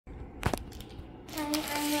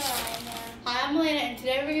Hi, I'm Elena, and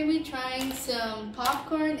today we're going to be trying some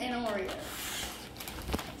popcorn and Oreos.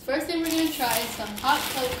 First thing we're going to try is some hot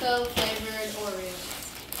cocoa flavored Oreos.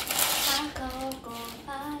 Hot cocoa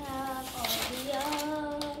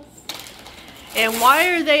Oreos. And why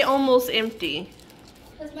are they almost empty?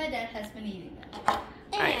 Because my dad has been eating them.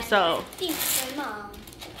 Alright, so. Mom.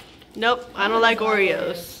 Nope, I don't like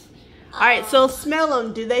Oreos. Alright, so smell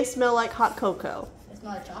them. Do they smell like hot cocoa? They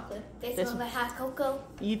smell like chocolate. They smell like hot cocoa.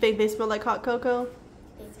 You think they smell like hot cocoa?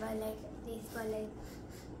 They smell like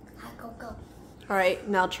hot cocoa. Alright,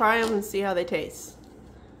 now try them and see how they taste.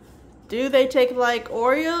 Do they taste like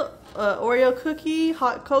Oreo cookie,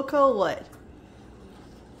 hot cocoa, what?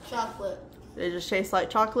 Chocolate. They just taste like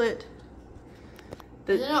chocolate?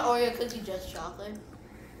 Isn't an Oreo cookie just chocolate?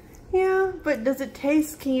 Yeah, but does it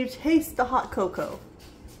taste, can you taste the hot cocoa?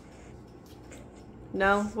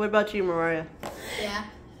 No? What about you, Mariah? Yeah.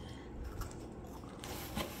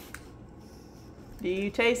 Do you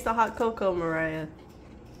taste the hot cocoa, Mariah?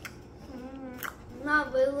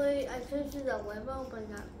 Not really. I tasted a little, but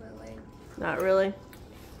not really. Not really?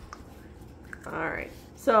 Alright.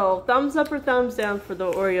 So, thumbs up or thumbs down for the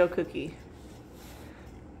Oreo cookie?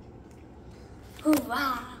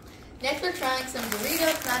 Hoorah! Next we're trying some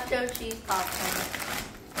Doritos nacho cheese popcorn.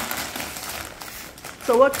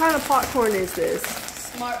 So what kind of popcorn is this?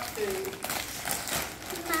 Smart food.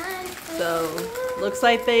 So, looks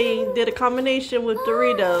like they did a combination with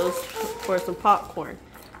Doritos for some popcorn.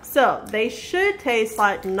 So, they should taste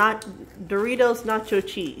like Doritos nacho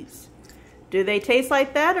cheese. Do they taste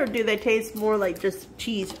like that, or do they taste more like just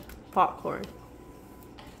cheese popcorn?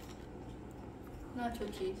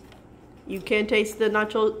 Nacho cheese. You can taste the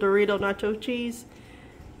Dorito nacho cheese.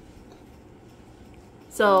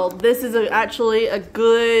 So this is actually a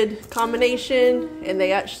good combination, and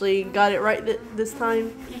they actually got it right this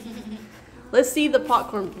time. Let's see the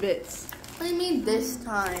popcorn bits. What do you mean this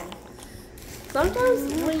time?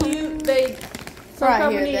 Sometimes when some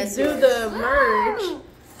Right here, companies do yours. the merge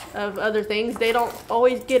of other things, they don't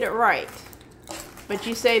always get it right. But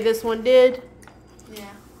you say this one did?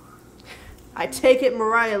 Yeah. I take it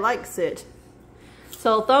Mariah likes it.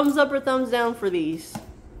 So thumbs up or thumbs down for these?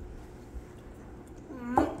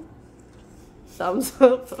 Thumbs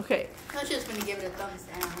up, okay. I'm just going to give it a thumbs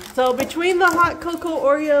down. So between the hot cocoa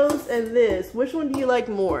Oreos and this, which one do you like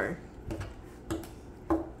more?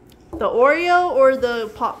 The Oreo or the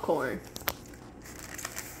popcorn?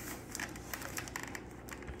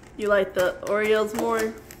 You like the Oreos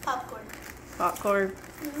more? Popcorn. Popcorn.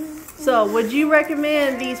 So would you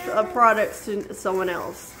recommend these products to someone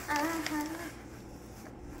else?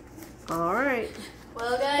 Alright.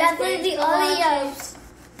 Well guys, Definitely the Oreos.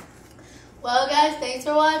 Well guys, thanks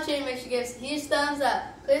for watching. Make sure you give us a huge thumbs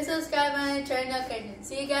up. Click the subscribe button and turn notifications.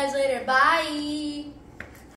 See you guys later. Bye.